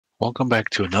Welcome back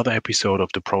to another episode of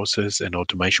the Process and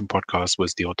Automation Podcast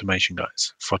with the Automation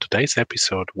Guys. For today's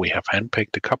episode, we have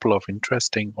handpicked a couple of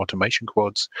interesting automation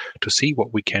quotes to see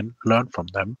what we can learn from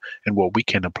them and what we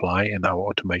can apply in our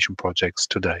automation projects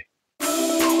today.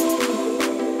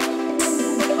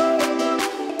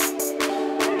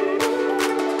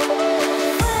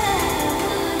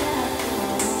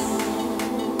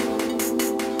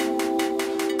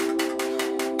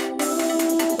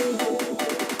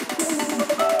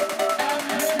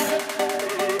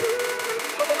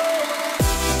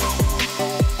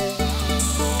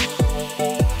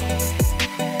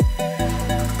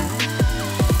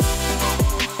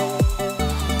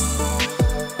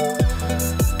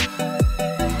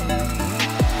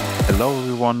 Hello,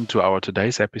 everyone, to our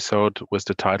today's episode with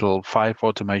the title 5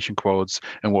 Automation Quotes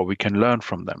and What We Can Learn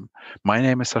from Them. My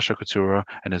name is Sascha Couture,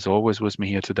 and as always, with me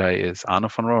here today is Arno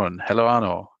van Roen. Hello,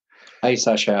 Arno. Hey,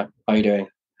 Sascha. How are you doing?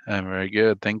 I'm very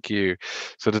good, thank you.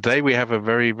 So today we have a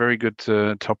very, very good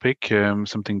topic,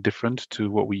 something different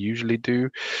to what we usually do,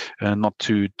 not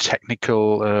too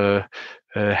technical,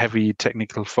 heavy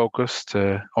technical focused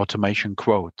automation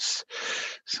quotes.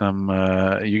 Some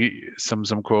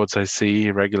quotes I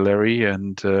see regularly,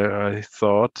 and I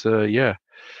thought, it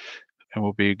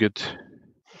will be a good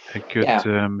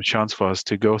chance for us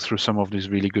to go through some of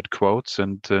these really good quotes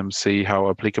and see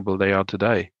how applicable they are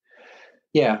today.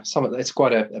 Yeah, it's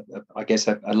quite a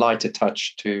lighter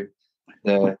touch to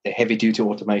the heavy duty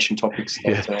automation topics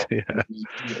that we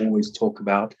always talk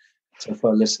about. So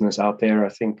for our listeners out there, I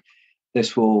think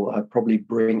this will probably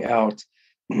bring out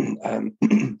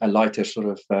a lighter sort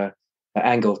of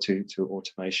angle to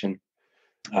automation.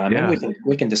 And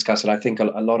we can discuss it. I think a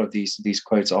lot of these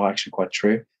quotes are actually quite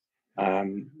true.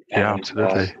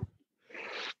 Absolutely.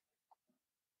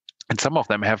 And some of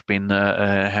them have been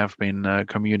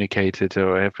communicated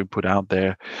or have been put out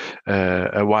there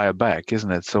a while back,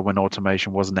 isn't it? So when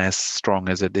automation wasn't as strong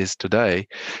as it is today,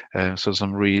 so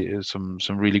some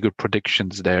really good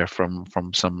predictions there from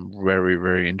some very,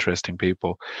 very interesting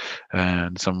people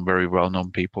and some very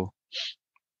well-known people.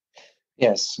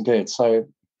 Yes, good. So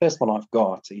first one I've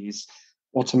got is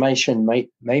automation may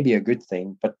be a good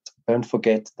thing, but don't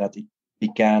forget that it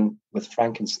began with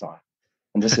Frankenstein.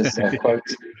 And this is a quote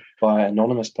by an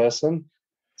anonymous person.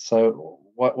 So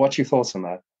what's your thoughts on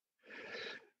that?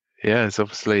 Yeah, it's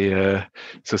obviously,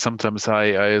 so sometimes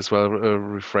I as well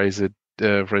rephrase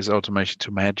automation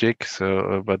to magic.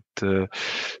 So,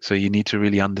 so you need to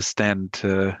really understand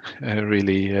what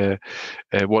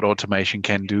automation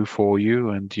can do for you,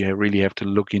 and you really have to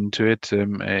look into it,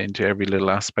 into every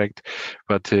little aspect.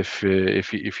 But if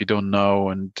you don't know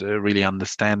and really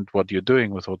understand what you're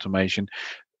doing with automation,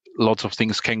 lots of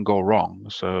things can go wrong.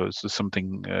 So it's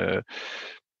something.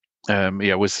 Was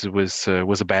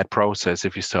a bad process.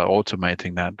 If you start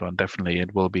automating that one, definitely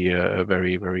it will be a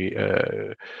very, very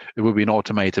it will be an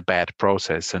automated bad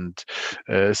process. And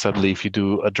suddenly, if you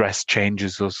do address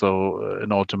changes, also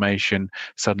an automation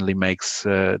suddenly makes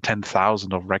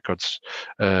 10,000 of records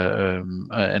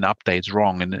and updates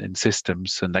wrong in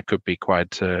systems, and that could be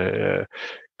quite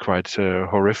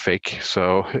horrific.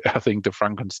 So I think the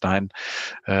Frankenstein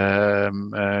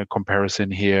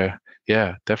comparison here,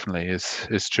 definitely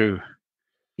is true.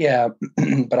 Yeah,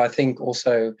 but I think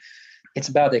also it's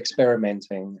about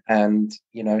experimenting, and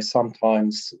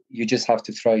sometimes you just have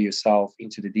to throw yourself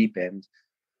into the deep end,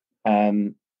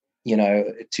 to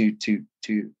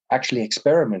actually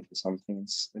experiment with something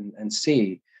and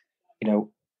see,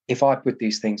 if I put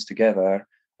these things together,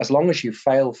 as long as you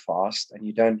fail fast and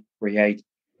you don't create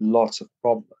lots of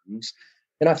problems,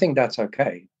 then I think that's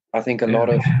okay. I think a lot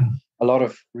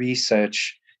of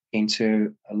research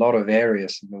into a lot of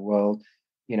areas in the world,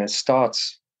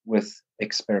 starts with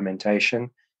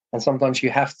experimentation. And sometimes you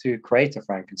have to create a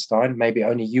Frankenstein. Maybe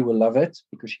only you will love it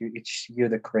because you're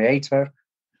the creator.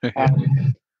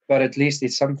 But at least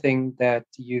it's something that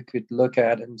you could look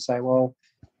at and say, well,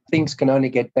 things can only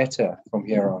get better from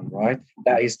here on, right?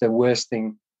 That is the worst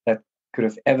thing that could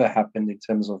have ever happened in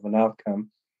terms of an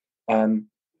outcome.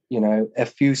 A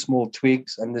few small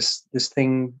tweaks and this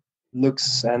thing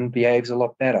looks and behaves a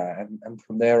lot better. And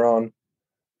from there on,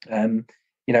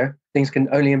 things can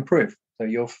only improve. So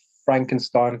your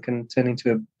Frankenstein can turn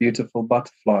into a beautiful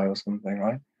butterfly or something,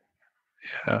 right?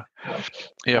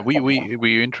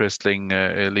 We interesting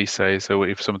at least say, so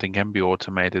if something can be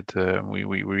automated,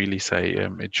 we really say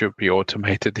it should be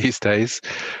automated these days.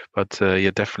 But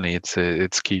definitely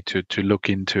it's key to look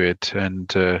into it and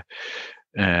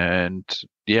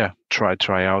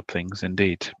try out things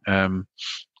indeed,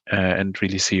 and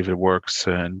really see if it works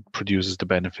and produces the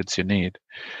benefits you need.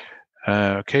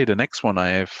 Okay, the next one I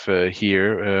have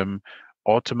here.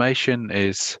 automation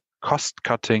is cost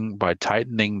cutting by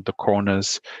tightening the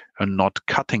corners and not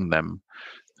cutting them.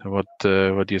 So what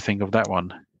do you think of that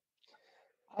one?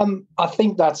 I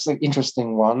think that's an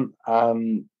interesting one.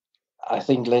 I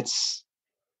think let's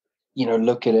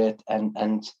look at it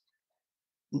and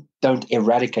don't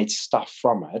eradicate stuff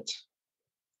from it.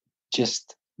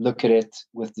 Just look at it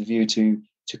with the view to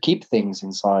keep things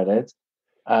inside it,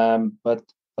 but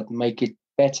make it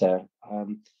better.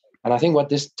 And I think what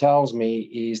this tells me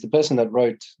is the person that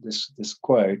wrote this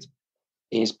quote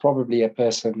is probably a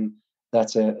person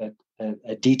that's a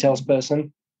details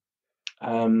person.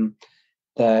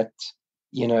 That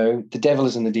the devil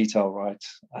is in the detail, right?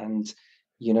 And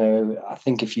I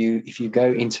think if you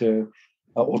go into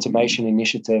an automation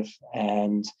initiative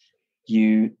and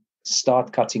you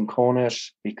start cutting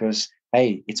corners because,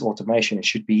 hey, it's automation, it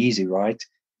should be easy, right?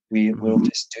 We'll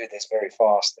just do this very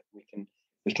fast, and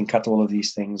we can cut all of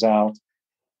these things out,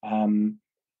 and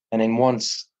then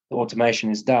once the automation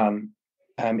is done,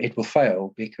 it will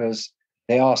fail because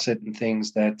there are certain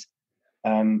things that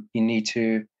you need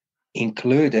to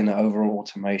include in the overall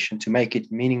automation to make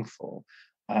it meaningful.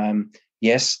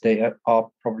 Yes, there are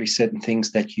probably certain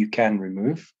things that you can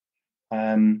remove,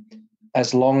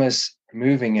 as long as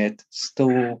removing it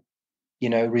still,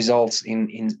 results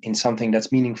in something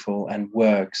that's meaningful and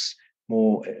works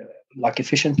more like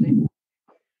efficiently.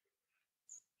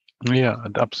 Yeah,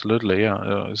 absolutely.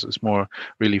 Yeah, it's more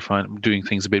really fun doing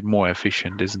things a bit more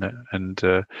efficient, isn't it? And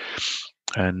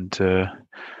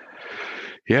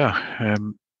yeah,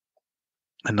 and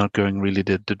not going really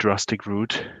the drastic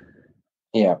route.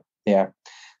 Yeah.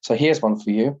 So here's one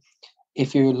for you.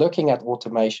 If you're looking at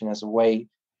automation as a way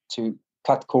to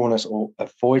cut corners or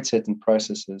avoid certain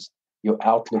processes, your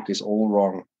outlook is all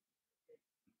wrong.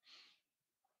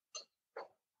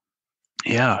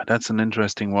 Yeah, that's an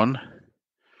interesting one.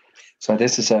 So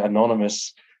this is an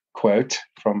anonymous quote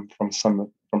from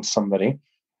somebody,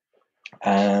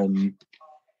 and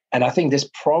I think this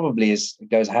probably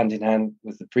goes hand in hand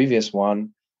with the previous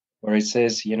one, where it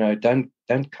says, don't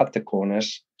cut the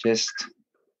corners, just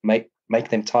make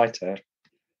them tighter.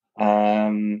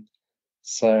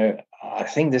 So I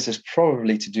think this is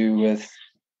probably to do with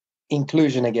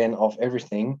inclusion again of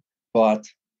everything, but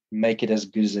make it as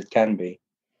good as it can be.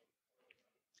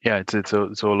 Yeah,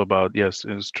 it's all about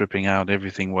stripping out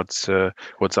everything what's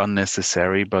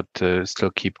unnecessary, but still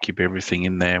keep everything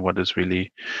in there what is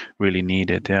really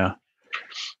needed. Yeah,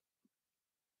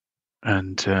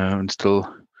 and still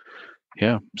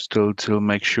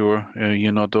make sure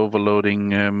you're not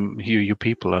overloading your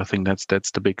people. I think that's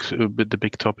the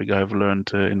big topic I've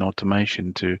learned in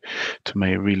automation to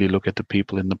really look at the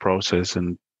people in the process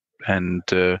and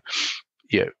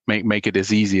make it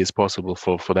as easy as possible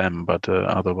for them, but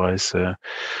otherwise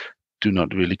do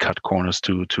not really cut corners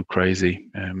too crazy,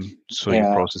 so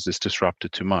your process is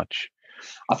disrupted too much.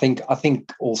 I think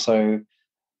also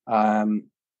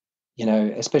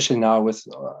especially now with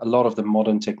a lot of the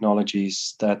modern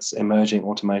technologies that's emerging,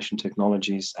 automation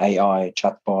technologies, AI,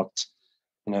 chatbot,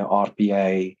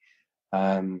 RPA,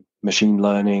 machine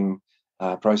learning,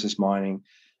 process mining,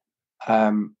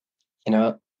 a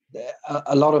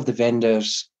lot of the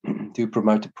vendors do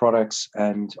promote the products,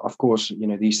 and of course,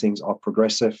 these things are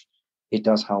progressive. It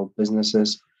does help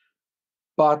businesses,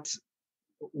 but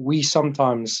we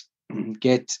sometimes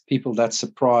get people that's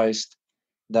surprised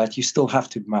that you still have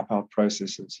to map out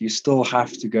processes. You still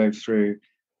have to go through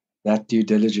that due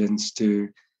diligence to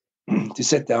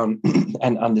sit down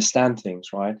and understand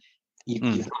things, right?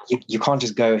 You can't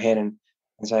just go ahead and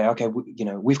say, okay,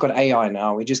 we've got AI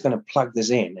now. We're just going to plug this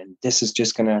in, and this is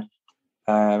just going to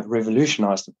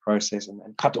revolutionize the process and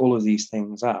cut all of these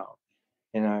things out.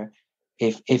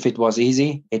 If it was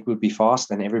easy, it would be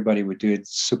fast, and everybody would do it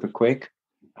super quick.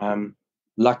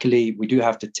 Luckily, we do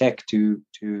have the tech to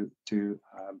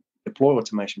deploy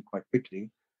automation quite quickly,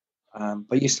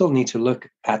 but you still need to look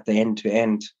at the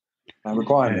end-to-end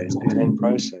requirements and end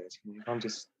process. You can't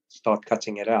just start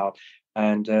cutting it out.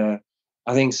 And I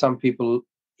think some people,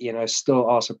 still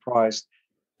are surprised.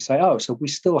 Say, oh, so we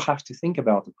still have to think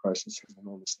about the processes and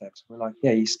all the steps. We're like,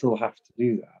 yeah, you still have to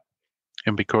do that.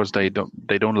 And because they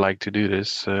don't like to do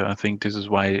this, I think this is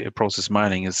why process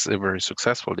mining is very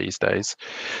successful these days,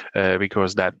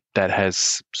 because that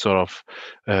has sort of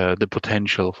the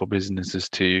potential for businesses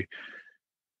to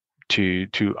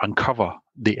uncover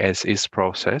the as is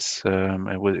process,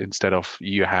 instead of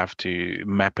you have to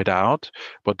map it out,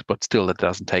 but still it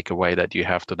doesn't take away that you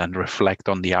have to then reflect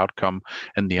on the outcome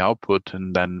and the output,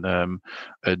 and then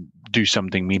do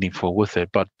something meaningful with it.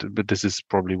 But this is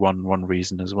probably one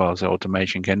reason as well. So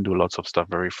automation can do lots of stuff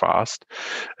very fast,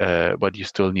 but you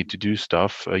still need to do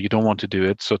stuff. You don't want to do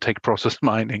it, so take process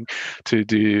mining to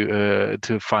do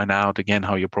to find out again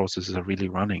how your processes are really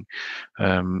running.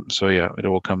 So yeah, it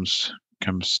all comes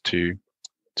to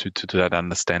that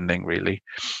understanding, really.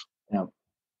 Yeah.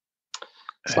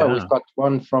 So we've got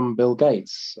one from Bill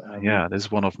Gates. Yeah, this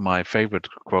is one of my favorite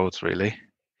quotes, really.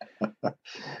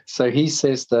 So he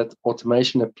says that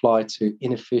automation applied to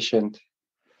inefficient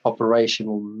operation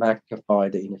will magnify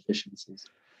the inefficiencies.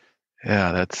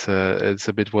 Yeah, that's it's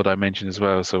a bit what I mentioned as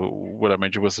well. So what I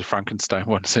mentioned was the Frankenstein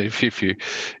one. So if you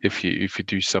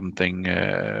do something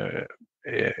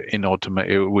in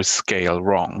with scale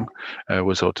wrong,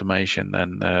 with automation,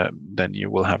 then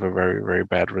you will have a very, very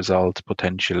bad result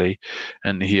potentially.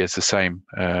 And here's the same.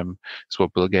 It's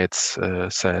what Bill Gates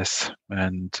says,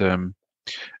 and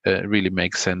it really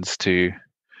makes sense to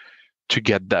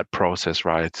get that process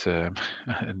right,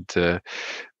 and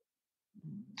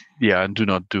yeah, and do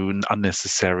not do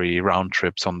unnecessary round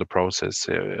trips on the process.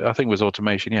 I think with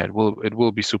automation, yeah, it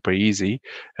will be super easy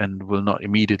and will not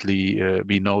immediately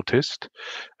be noticed.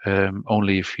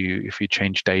 Only if you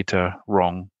change data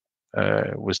wrong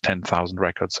with 10,000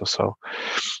 records or so,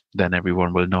 then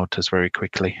everyone will notice very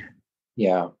quickly.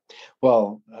 Yeah,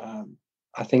 well,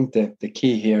 I think the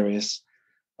key here is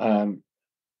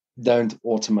don't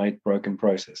automate broken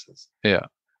processes. Yeah.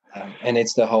 And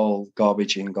it's the whole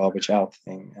garbage in, garbage out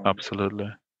thing. Absolutely.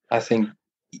 I think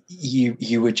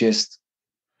you would just,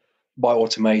 by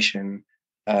automation,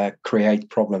 create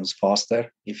problems faster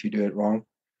if you do it wrong.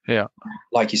 Yeah.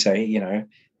 Like you say,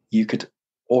 you could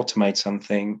automate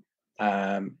something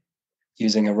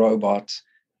using a robot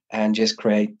and just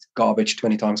create garbage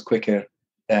 20 times quicker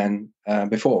than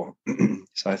before.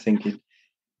 So I think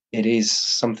it is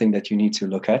something that you need to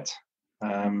look at.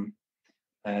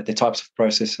 The types of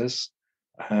processes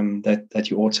that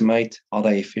you automate, are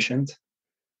they efficient?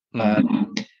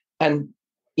 And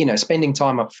spending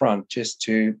time up front just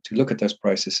to look at those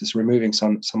processes, removing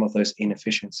some of those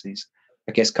inefficiencies,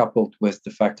 I guess, coupled with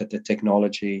the fact that the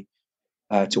technology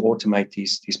to automate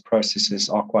these processes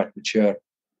are quite mature,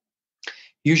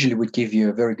 usually would give you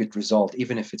a very good result,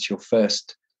 even if it's your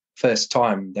first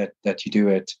time that you do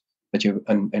it, that you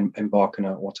embark on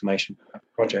an automation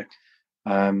project.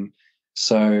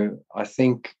 So I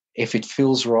think if it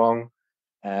feels wrong,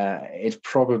 it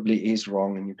probably is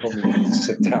wrong, and you probably need to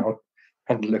sit down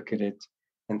and look at it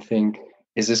and think,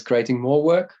 is this creating more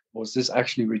work, or is this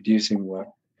actually reducing work?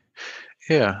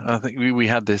 Yeah, I think we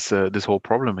had this whole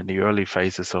problem in the early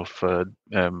phases of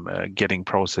getting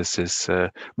processes,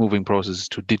 moving processes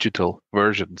to digital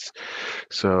versions.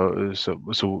 So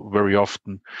very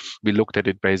often we looked at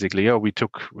it basically. Oh, we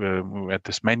took at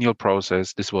this manual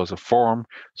process. This was a form,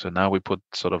 so now we put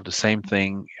sort of the same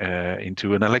thing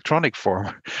into an electronic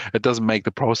form. It doesn't make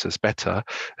the process better.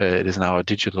 It is now a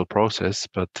digital process,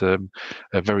 but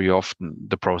very often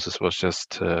the process was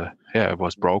just it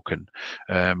was broken.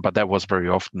 But that was very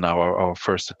often our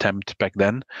first attempt back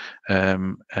then,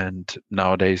 and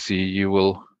nowadays you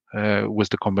will, with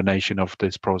the combination of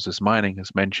this process mining,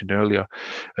 as mentioned earlier,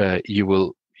 you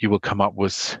will come up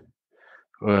with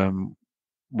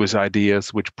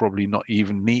ideas which probably not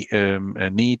even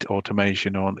need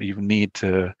automation or even need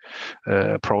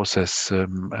process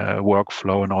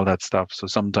workflow and all that stuff. So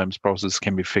sometimes processes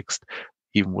can be fixed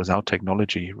even without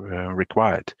technology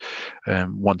required,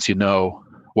 once you know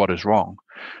what is wrong.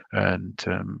 And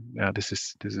this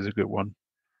is a good one.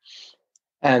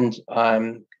 And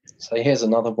so here's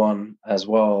another one as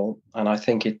well, and I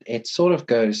think it sort of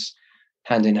goes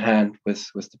hand in hand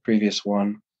with the previous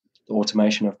one, the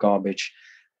automation of garbage.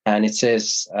 And it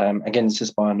says, again, this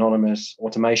is by Anonymous: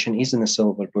 automation isn't a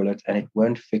silver bullet, and it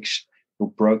won't fix your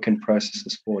broken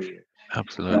processes for you.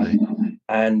 Absolutely.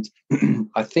 And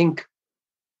I think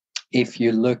if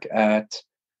you look at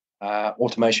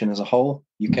automation as a whole,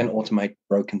 you can automate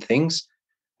broken things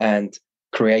and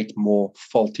create more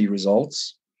faulty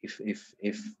results if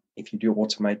you do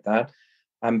automate that.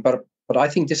 But I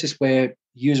think this is where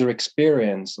user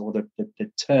experience, or the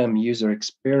term user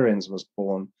experience, was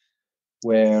born,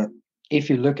 where if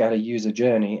you look at a user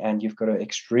journey and you've got an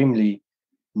extremely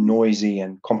noisy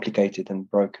and complicated and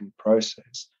broken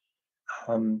process,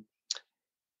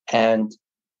 and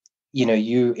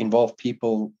you involve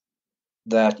people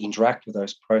that interact with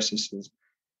those processes,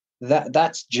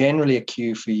 that's generally a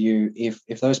cue for you.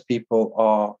 If those people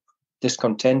are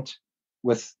discontent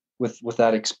with with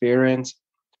that experience,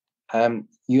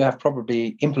 you have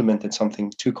probably implemented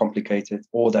something too complicated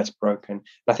or that's broken. And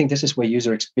I think this is where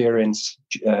user experience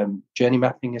journey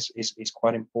mapping is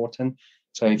quite important.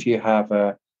 So if you have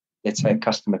let's say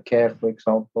customer care, for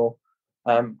example,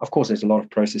 of course there's a lot of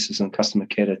processes in customer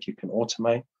care that you can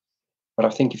automate. But I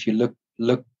think if you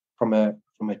look from a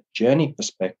journey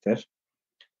perspective,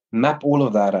 map all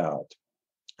of that out.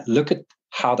 Look at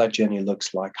how that journey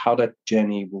looks like, how that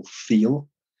journey will feel.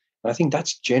 And I think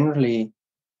that's generally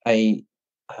a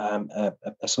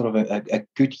sort of a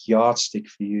good yardstick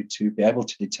for you to be able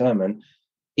to determine,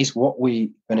 is what we're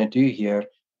going to do here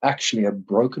actually a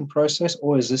broken process,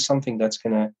 or is this something that's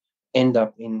going to end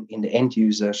up in the end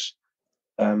users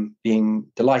being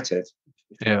delighted?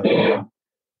 Yeah.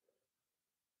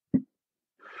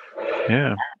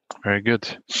 Yeah, very good.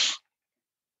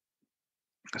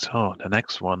 So the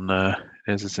next one,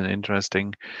 this is an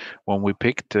interesting one we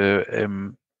picked.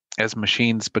 As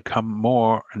machines become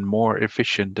more and more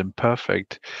efficient and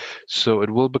perfect, so it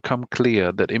will become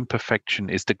clear that imperfection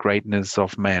is the greatness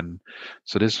of man.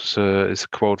 So this is a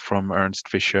quote from Ernst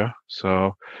Fischer.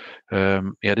 So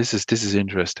yeah, this is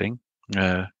interesting.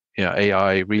 Yeah,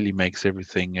 AI really makes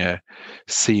everything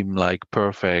seem like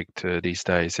perfect these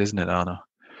days, isn't it, Arno?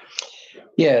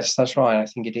 Yes, that's right. I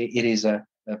think it is a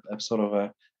sort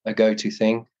of a go-to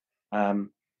thing,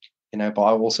 but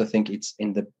I also think it's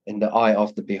in the eye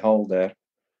of the beholder,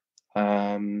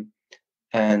 and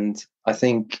I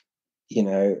think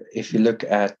if you look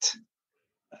at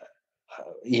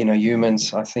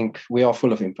humans, I think we are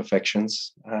full of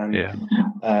imperfections, and Yeah.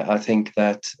 I think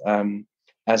that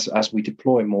as we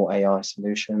deploy more AI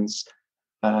solutions,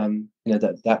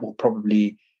 that will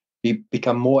probably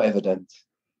become more evident.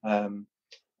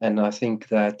 And I think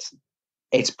that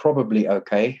it's probably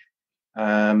okay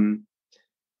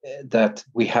that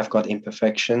we have got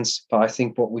imperfections, but I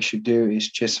think what we should do is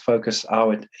just focus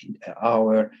our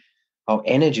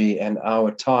energy and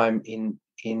our time in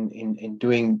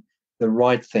doing the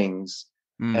right things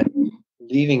and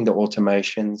leaving the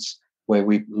automations where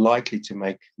we're likely to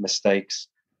make mistakes,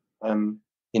 to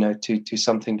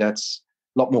something that's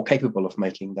a lot more capable of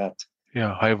making that.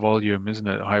 Yeah, high volume, isn't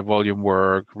it? High volume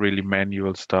work, really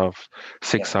manual stuff,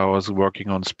 6 hours working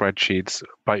on spreadsheets.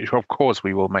 But of course,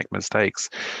 we will make mistakes.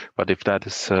 But if that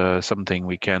is something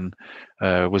we can,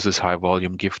 with this high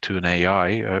volume, give to an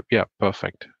AI, yeah,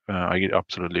 perfect. I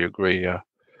absolutely agree. Yeah.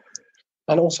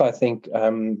 And also, I think,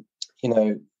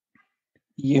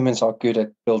 humans are good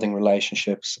at building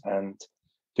relationships and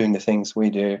doing the things we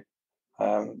do.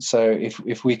 So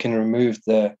if we can remove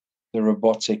the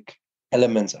robotic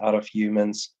elements out of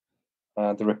humans,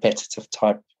 the repetitive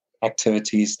type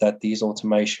activities that these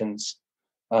automations,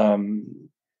 are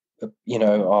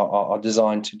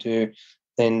designed to do,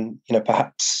 then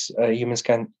perhaps humans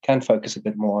can focus a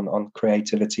bit more on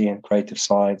creativity and creative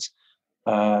sides,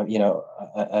 and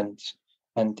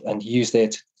use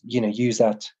use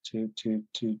that to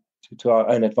our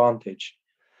own advantage.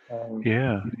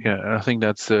 Yeah, I think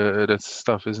that's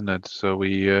stuff, isn't it? So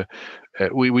we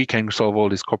can solve all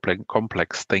these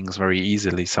complex things very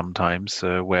easily sometimes,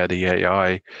 where the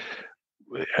AI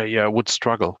would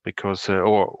struggle because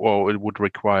or it would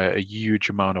require a huge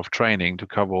amount of training to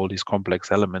cover all these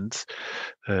complex elements.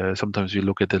 Sometimes you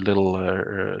look at the little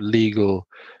legal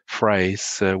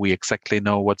phrase, we exactly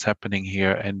know what's happening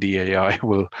here, and the AI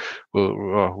will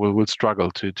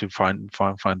struggle to find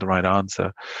the right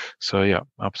answer. So yeah,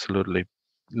 absolutely.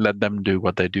 Let them do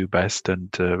what they do best,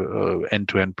 and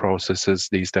end-to-end processes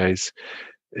these days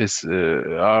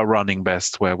are running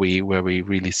best, where we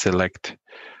really select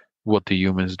what the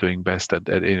human is doing best at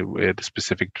a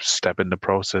specific step in the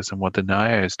process and what the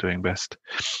AI is doing best.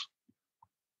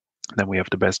 Then we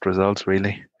have the best results,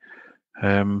 really.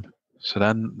 So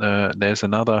then there's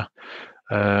another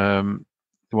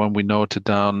one we noted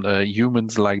down.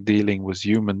 Humans like dealing with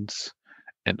humans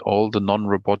and all the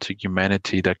non-robotic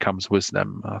humanity that comes with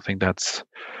them. I think that's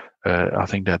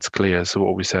clear. So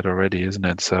what we said already, isn't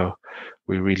it? So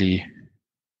we really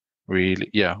we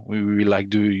like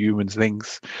do human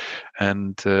things,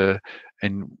 and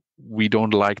we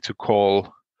don't like to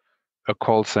call a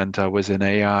call center with an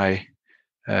AI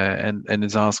and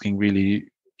it's asking really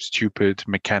stupid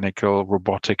mechanical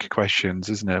robotic questions,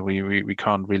 isn't it? We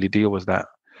can't really deal with that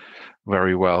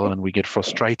very well, and we get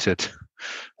frustrated.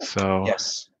 So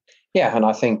yes, and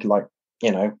I think, no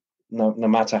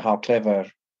matter how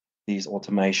clever these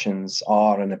automations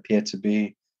are and appear to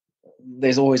be,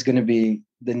 there's always going to be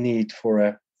the need for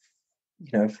a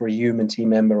human team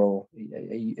member or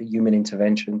a human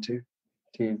intervention to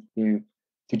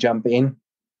jump in,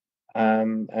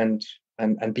 and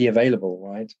be available,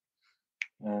 right?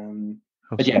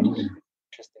 But yeah, Absolutely.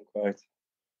 interesting quote.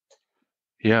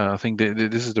 Yeah, I think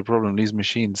this is the problem. These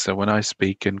machines, when I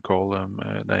speak and call them,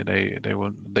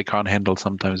 they can't handle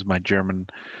sometimes my German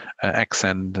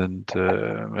accent, and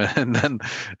and then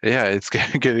yeah, it's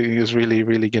it's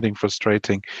really getting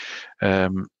frustrating.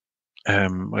 Um,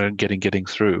 getting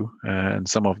through, and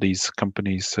some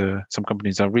companies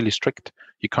are really strict.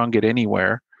 You can't get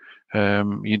anywhere.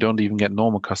 You don't even get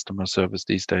normal customer service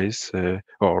these days,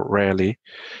 or rarely.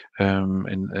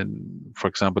 In for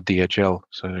example, DHL.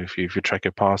 So if you track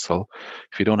a parcel,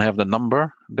 if you don't have the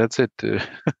number, that's it.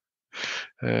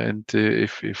 And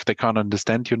if they can't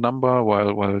understand your number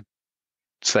while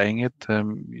saying it,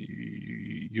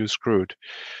 you're screwed.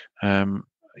 Um,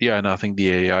 yeah, and I think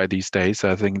the AI these days,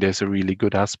 I think there's a really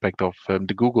good aspect of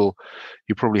the Google.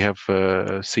 You probably have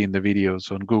seen the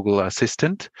videos on Google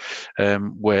Assistant,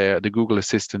 where the Google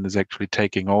Assistant is actually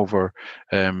taking over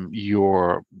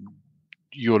your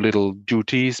little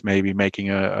duties, maybe making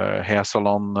a hair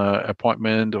salon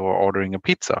appointment, or ordering a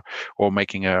pizza, or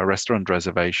making a restaurant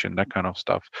reservation, that kind of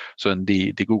stuff. So in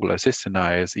the Google Assistant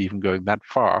now is even going that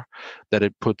far that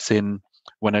it puts in,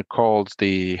 when it calls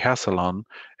the hair salon,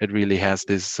 it really has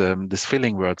this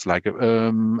filling words like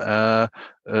so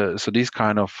these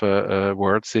kind of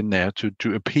words in there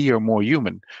to appear more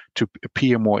human, to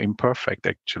appear more imperfect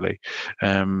actually.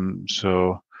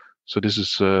 So this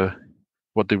is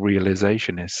what the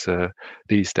realization is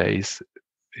these days.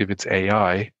 If it's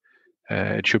AI,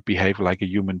 it should behave like a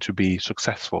human to be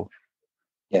successful.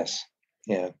 Yes.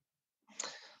 Yeah.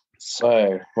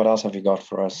 So, what else have you got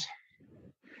for us?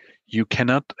 You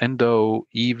cannot endow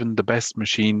even the best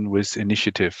machine with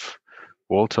initiative.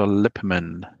 Walter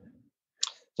Lippmann.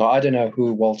 So, I don't know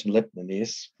who Walter Lippmann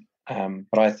is,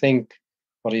 but I think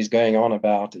what he's going on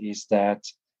about is that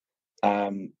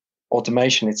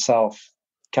automation itself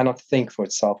cannot think for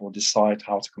itself or decide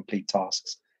how to complete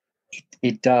tasks.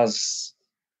 It does,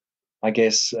 I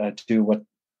guess, do what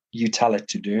you tell it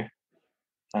to do,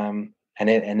 and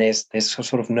there's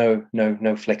sort of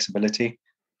no flexibility.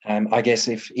 I guess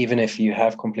even if you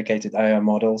have complicated AI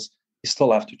models, you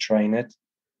still have to train it.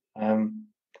 Um,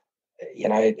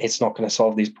 it's not going to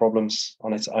solve these problems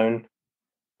on its own,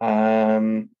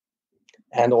 and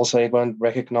also it won't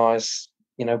recognize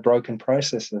broken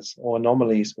processes or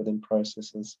anomalies within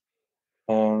processes.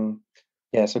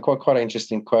 Yeah, so quite an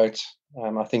interesting quote.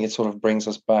 I think it sort of brings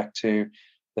us back to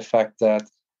the fact that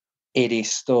it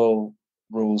is still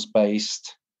rules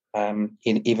based,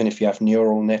 even if you have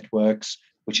neural networks,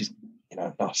 which is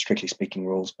not strictly speaking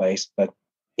rules based, but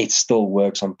it still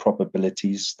works on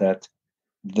probabilities that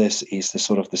this is the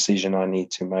sort of decision I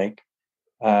need to make.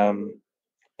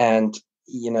 And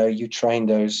you train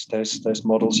those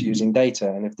models using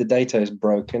data, and if the data is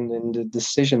broken, then the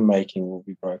decision making will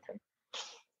be broken.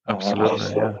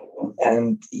 Absolutely, yeah.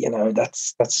 And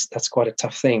that's quite a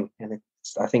tough thing, and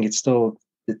I think it still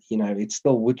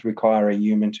would require a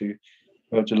human to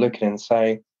be able to look at it and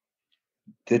say,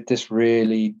 did this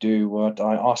really do what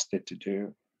I asked it to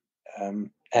do?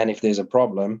 And if there's a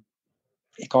problem,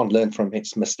 it can't learn from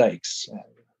its mistakes.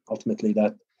 Ultimately,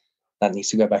 that needs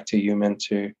to go back to a human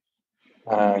to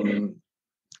to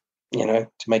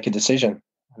make a decision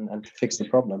and fix the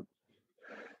problem.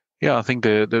 Yeah, I think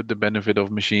the benefit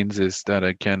of machines is that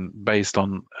it can, based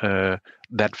on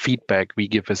that feedback we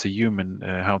give as a human,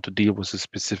 how to deal with a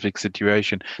specific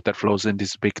situation, that flows in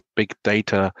this big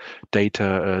database,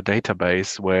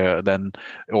 where then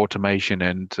automation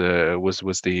and with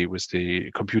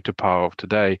the computer power of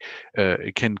today,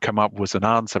 it can come up with an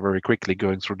answer very quickly,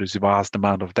 going through this vast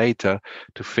amount of data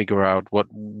to figure out what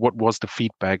was the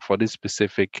feedback for this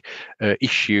specific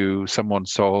issue someone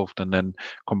solved, and then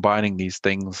combining these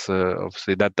things.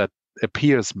 Obviously, that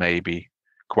appears maybe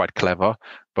quite clever,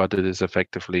 but it is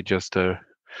effectively just a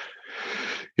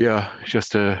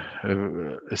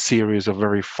series of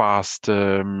very fast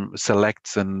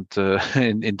selects and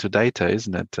into data,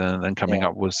 isn't it? And coming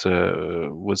up with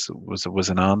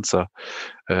an answer,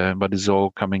 but it's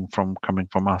all coming from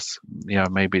us. Yeah,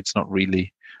 maybe it's not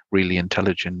really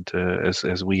intelligent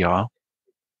as we are.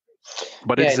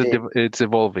 But Yeah, it's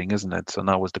evolving, isn't it? So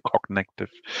now with the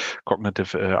cognitive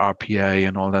RPA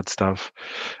and all that stuff,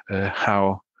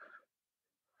 how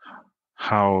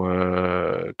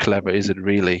clever is it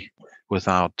really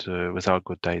without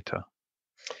good data?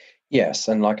 yes,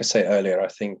 and like I said earlier, I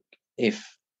think if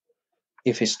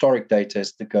historic data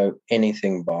is to go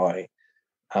anything by,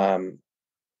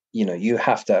 you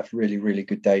have to have really, really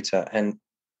good data, and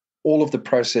all of the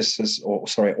processes, or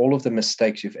sorry, all of the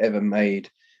mistakes you've ever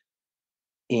made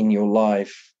in your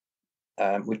life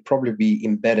would probably be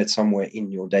embedded somewhere in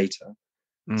your data.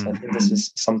 So I think this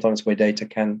is sometimes where data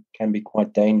can be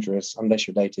quite dangerous unless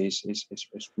your data is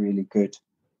really good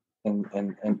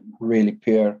and really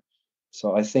pure.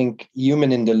 So I think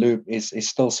human in the loop is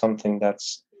still something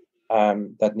that's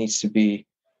that needs to be,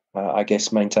 I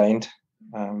guess, maintained.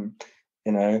 To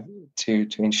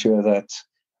ensure that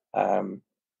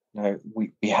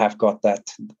we have got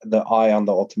that the eye on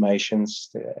the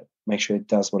automations to make sure it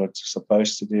does what it's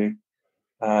supposed to do.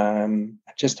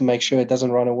 Just to make sure it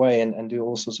doesn't run away and do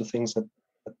all sorts of things that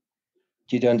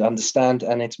you don't understand,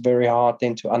 and it's very hard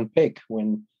then to unpick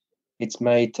when it's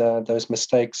made those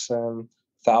mistakes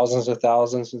thousands of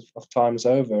times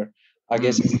over. I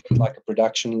guess it's like a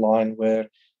production line where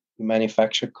you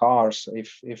manufacture cars.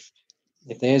 If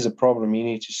there's a problem, you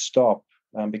need to stop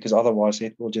because otherwise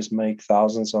it will just make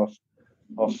thousands of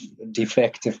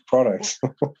defective products.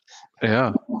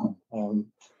 Yeah.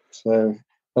 So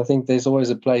I think there's always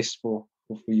a place for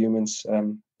humans,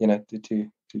 to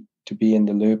be in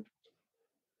the loop,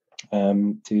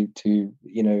 to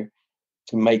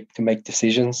make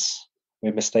decisions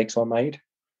where mistakes are made.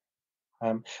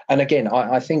 And again,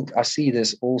 I think I see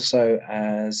this also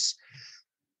as,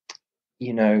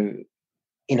 in an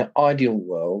ideal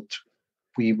world,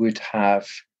 we would have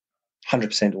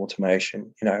 100%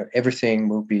 automation. Everything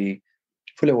will be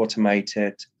fully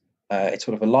automated. It's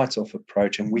sort of a lights off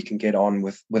approach, and we can get on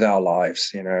with our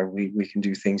lives. We can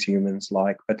do things humans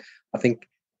like. But I think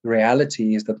the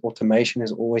reality is that automation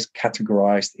is always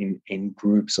categorized in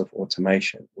groups of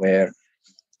automation, where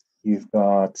you've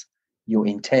got your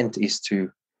intent is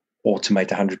to automate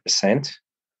 100%.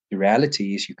 The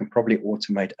reality is you can probably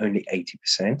automate only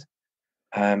 80%.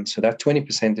 So that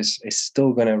 20% is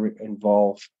still going to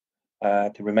involve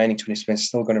the remaining 20% is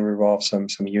still going to involve some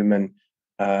human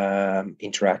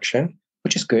interaction,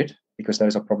 which is good because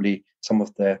those are probably some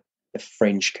of the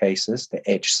fringe cases, the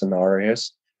edge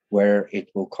scenarios where it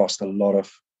will cost a lot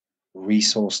of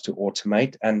resource to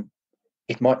automate, and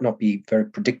it might not be very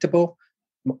predictable.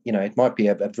 It might be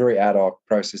a very ad hoc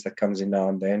process that comes in now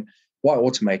and then. Why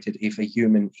automate it if a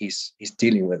human is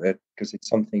dealing with it? Because it's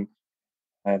something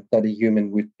that a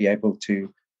human would be able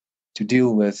to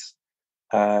deal with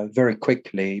very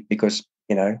quickly, because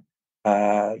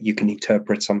you can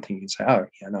interpret something and say, oh,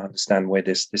 yeah, I understand where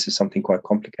this is something quite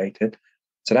complicated.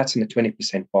 So that's in the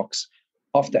 20% box.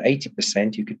 After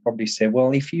 80%, you could probably say,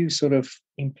 well, if you sort of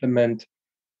implement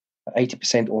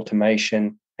 80%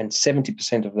 automation and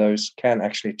 70% of those can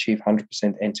actually achieve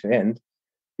 100% end-to-end,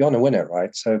 you're on a winner,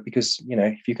 right? So because,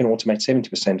 if you can automate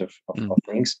 70% of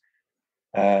things,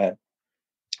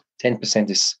 10%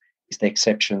 is the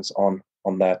exceptions on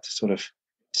that sort of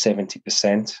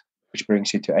 70%, which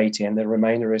brings you to 80, and the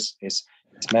remainder is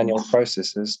manual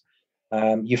processes.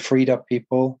 You freed up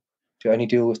people to only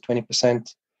deal with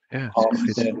 20% of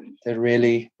the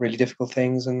really, really difficult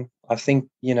things. And I think,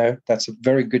 that's a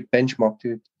very good benchmark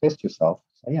to test yourself.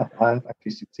 So yeah, I've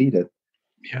actually succeeded.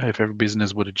 Yeah, if every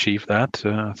business would achieve that,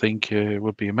 I think it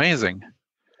would be amazing.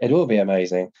 It will be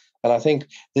amazing. And I think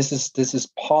this is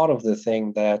part of the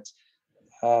thing that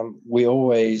we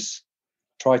always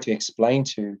try to explain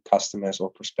to customers or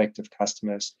prospective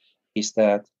customers, is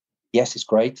that, yes, it's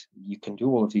great. You can do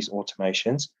all of these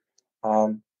automations.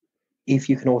 If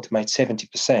you can automate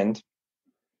 70%,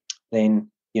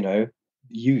 then,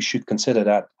 you should consider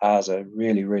that as a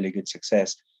really, really good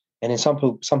success. And then some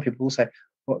people will say,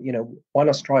 well, why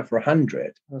not strive for 100?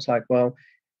 I was like, well,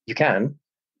 you can,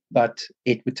 but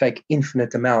it would take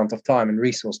infinite amount of time and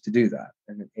resource to do that.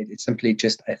 And it's simply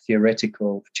just a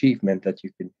theoretical achievement that you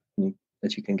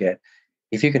can get.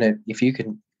 If you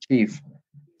can achieve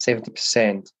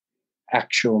 70%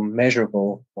 actual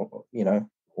measurable,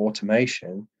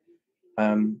 automation,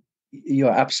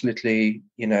 you're absolutely,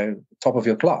 top of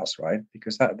your class, right?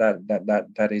 Because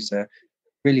that is a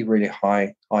really, really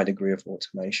high degree of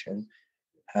automation.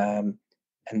 And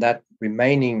that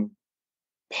remaining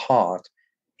part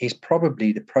is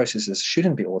probably the processes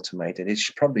shouldn't be automated.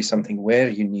 It's probably something where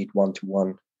you need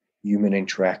one-to-one human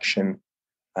interaction,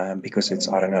 because it's,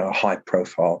 I don't know, a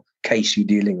high-profile case you're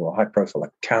dealing with, a high-profile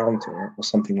account or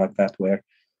something like that, where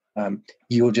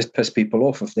you'll just piss people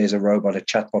off if there's a robot, a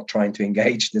chatbot trying to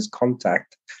engage this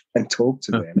contact and talk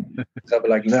to them. They'll be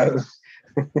like, no.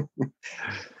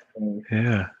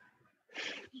 Yeah.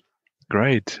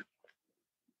 Great.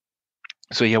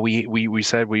 So yeah, we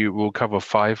said we will cover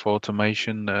 5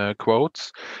 automation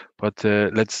quotes, but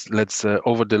let's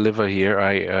over deliver here.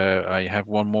 I have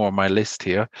one more on my list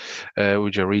here,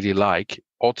 which I really like.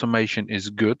 Automation is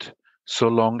good so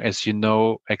long as you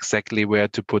know exactly where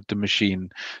to put the machine.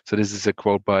 So this is a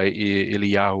quote by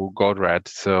Eliyahu Goldratt.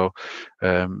 So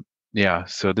Yeah,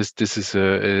 so this is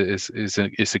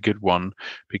a good one,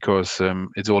 because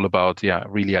it's all about,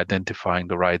 really identifying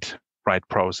the right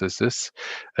processes,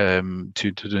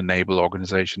 to enable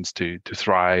organizations to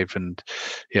thrive, and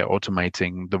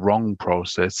automating the wrong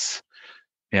process.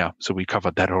 Yeah, so we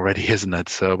covered that already, isn't it?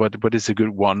 So, but it's a good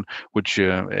one, which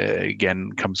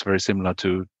again comes very similar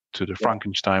to the Yeah.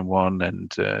 Frankenstein one, and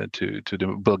to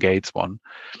the Bill Gates one.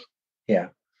 Yeah.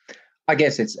 I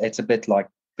guess it's a bit like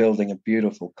building a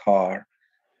beautiful car,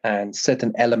 and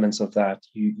certain elements of that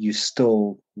you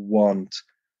still want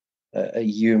a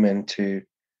human to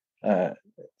uh,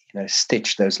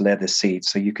 stitch those leather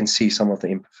seats so you can see some of the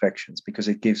imperfections, because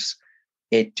it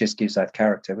just gives that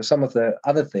character. But some of the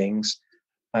other things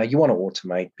you want to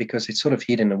automate because it's sort of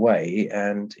hidden away,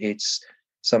 and it's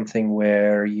something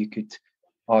where you could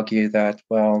argue that,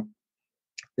 well,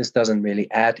 this doesn't really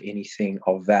add anything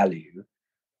of value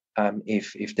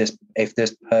if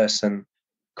this person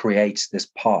creates this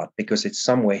part, because it's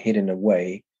somewhere hidden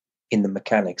away in the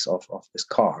mechanics of this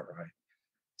car, right?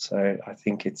 So I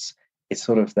think it's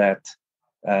sort of that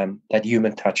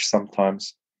human touch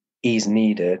sometimes is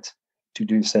needed to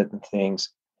do certain things,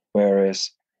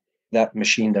 whereas that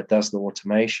machine that does the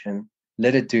automation,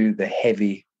 let it do the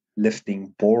heavy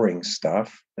lifting, boring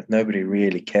stuff that nobody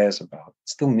really cares about. It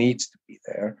still needs to be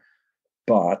there,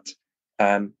 but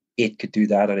it could do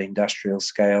that at an industrial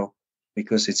scale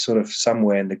because it's sort of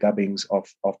somewhere in the gubbings of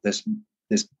this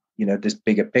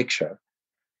bigger picture.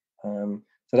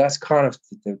 So that's kind of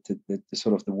the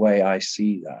sort of the way I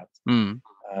see that. Mm.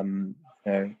 Um,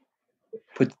 you know,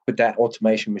 put that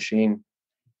automation machine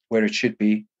where it should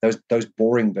be. Those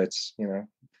boring bits,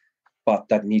 but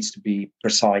that needs to be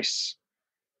precise,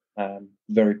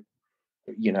 very,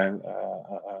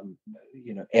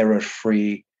 error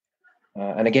free.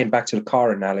 And again, back to the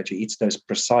car analogy, it's those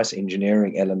precise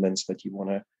engineering elements that you want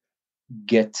to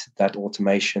get that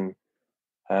automation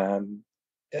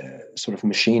sort of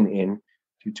machine in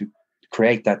to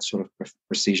create that sort of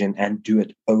precision and do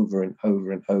it over and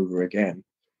over and over again.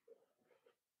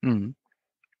 Mm.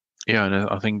 Yeah, and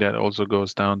I think that also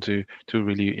goes down to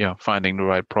really, finding the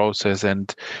right process,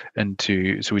 and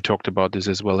so we talked about this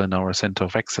as well in our Center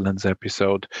of Excellence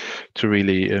episode, to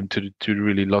really to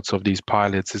really lots of these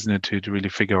pilots, isn't it, to really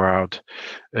figure out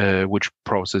which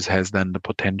process has then the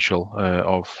potential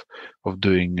of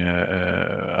doing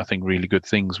I think really good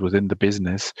things within the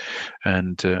business,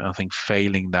 and I think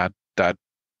failing that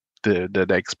the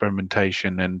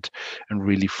experimentation, and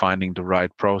really finding the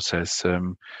right process.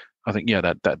 I think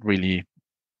that really,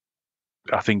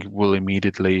 I think, will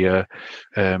immediately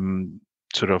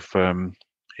sort of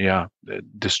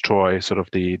destroy sort of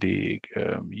the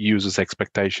users'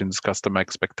 expectations, customer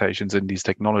expectations in these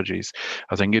technologies.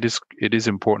 I think it is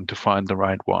important to find the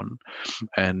right one,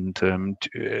 and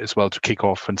as well to kick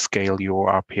off and scale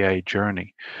your RPA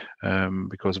journey,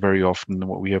 because very often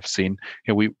what we have seen,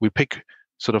 we pick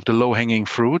sort of the low-hanging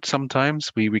fruit.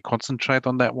 Sometimes we concentrate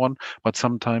on that one, but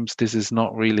sometimes this is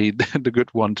not really the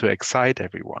good one to excite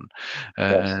everyone,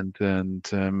 Yes. and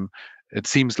it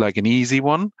seems like an easy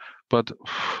one, but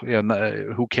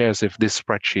who cares if this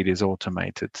spreadsheet is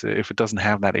automated? If it doesn't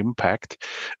have that impact,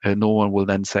 no one will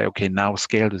then say, okay, now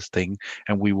scale this thing,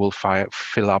 and we will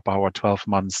fill up our 12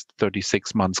 months,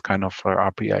 36 months kind of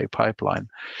RPA pipeline.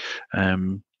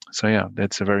 So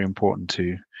that's a very important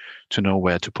to know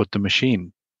where to put the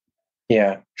machine.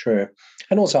 Yeah, true.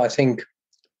 And also, I think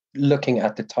looking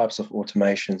at the types of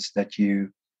automations that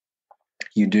you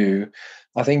do,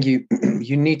 I think you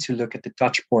you need to look at the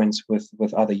touch points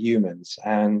with other humans.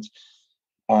 And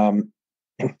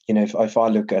if I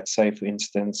look at, say, for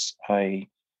instance, a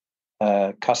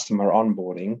customer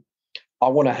onboarding, I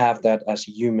want to have that as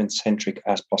human centric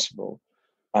as possible.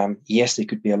 Yes, there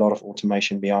could be a lot of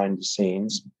automation behind the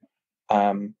scenes,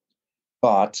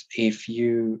 but if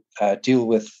you deal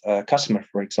with a customer,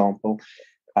 for example,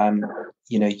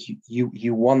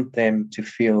 you want them to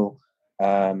feel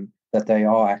that they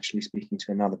are actually speaking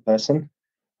to another person,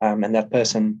 and that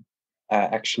person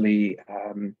actually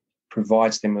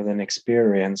provides them with an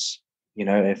experience.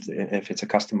 If it's a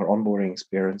customer onboarding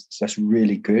experience, that's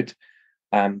really good.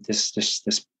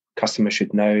 This customer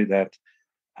should know that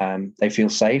they feel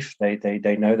safe.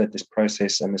 They know that this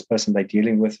process and this person they're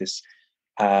dealing with is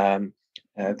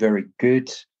very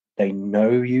good. They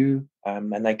know you,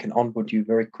 and they can onboard you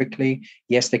very quickly.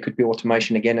 Yes, there could be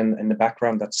automation again in the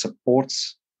background that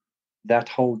supports that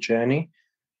whole journey,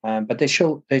 but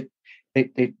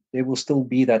there will still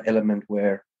be that element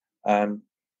where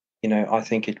I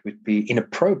think it would be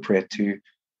inappropriate to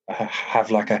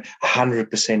have like a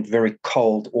 100% very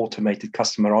cold automated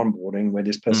customer onboarding where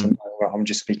this person, well, I'm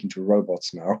just speaking to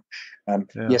robots now.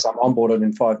 Yes, I'm onboarded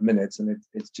in 5 minutes, and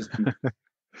it's just the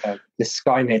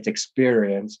Skynet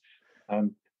experience.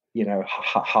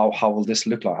 How will this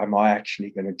look like? Am I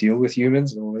actually going to deal with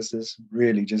humans, or is this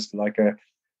really just like a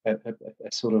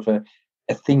sort of a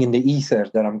thing in the ether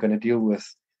that I'm going to deal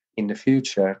with in the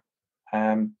future?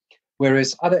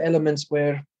 Whereas other elements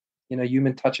where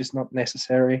human touch is not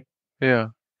necessary. Yeah.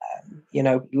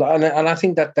 And I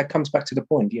think that comes back to the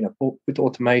point. Put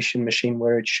automation machine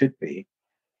where it should be,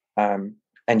 and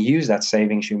use that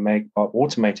savings you make by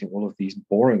automating all of these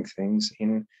boring things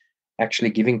in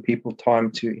actually giving people time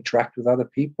to interact with other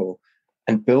people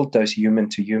and build those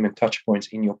human-to-human touch points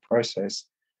in your process,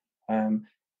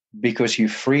 because you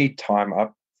freed time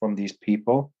up from these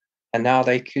people, and now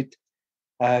they could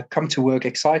come to work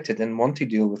excited and want to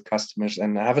deal with customers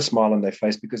and have a smile on their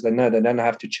face because they know they don't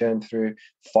have to churn through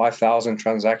 5,000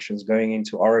 transactions going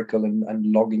into Oracle and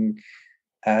logging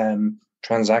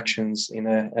transactions in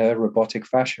a robotic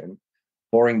fashion.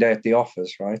 Boring day at the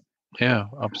office, right? Yeah,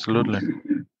 absolutely.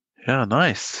 Yeah,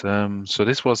 nice. So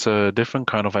this was a different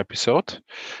kind of episode,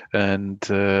 and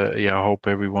I hope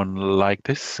everyone liked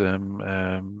this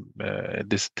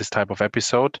this type of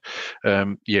episode.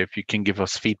 If you can give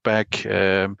us feedback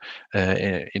in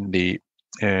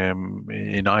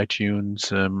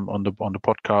iTunes on the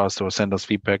podcast, or send us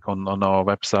feedback on our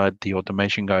website,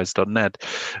 theautomationguys.net,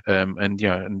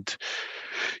 and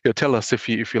tell us if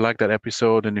you like that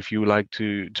episode, and if you like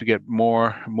to get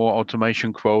more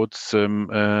automation quotes,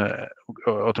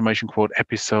 automation quote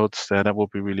episodes. That would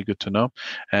be really good to know.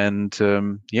 And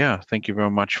thank you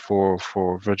very much for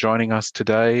joining us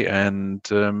today. And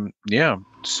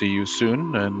see you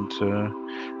soon. And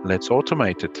let's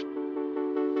automate it.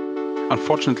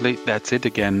 Unfortunately, that's it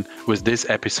again with this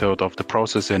episode of the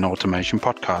Process and Automation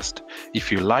podcast.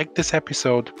 If you liked this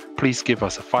episode, please give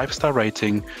us a 5-star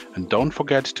rating, and don't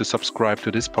forget to subscribe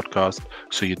to this podcast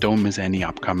so you don't miss any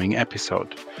upcoming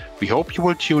episode. We hope you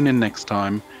will tune in next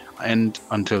time, and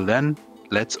until then,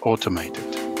 let's automate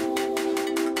it.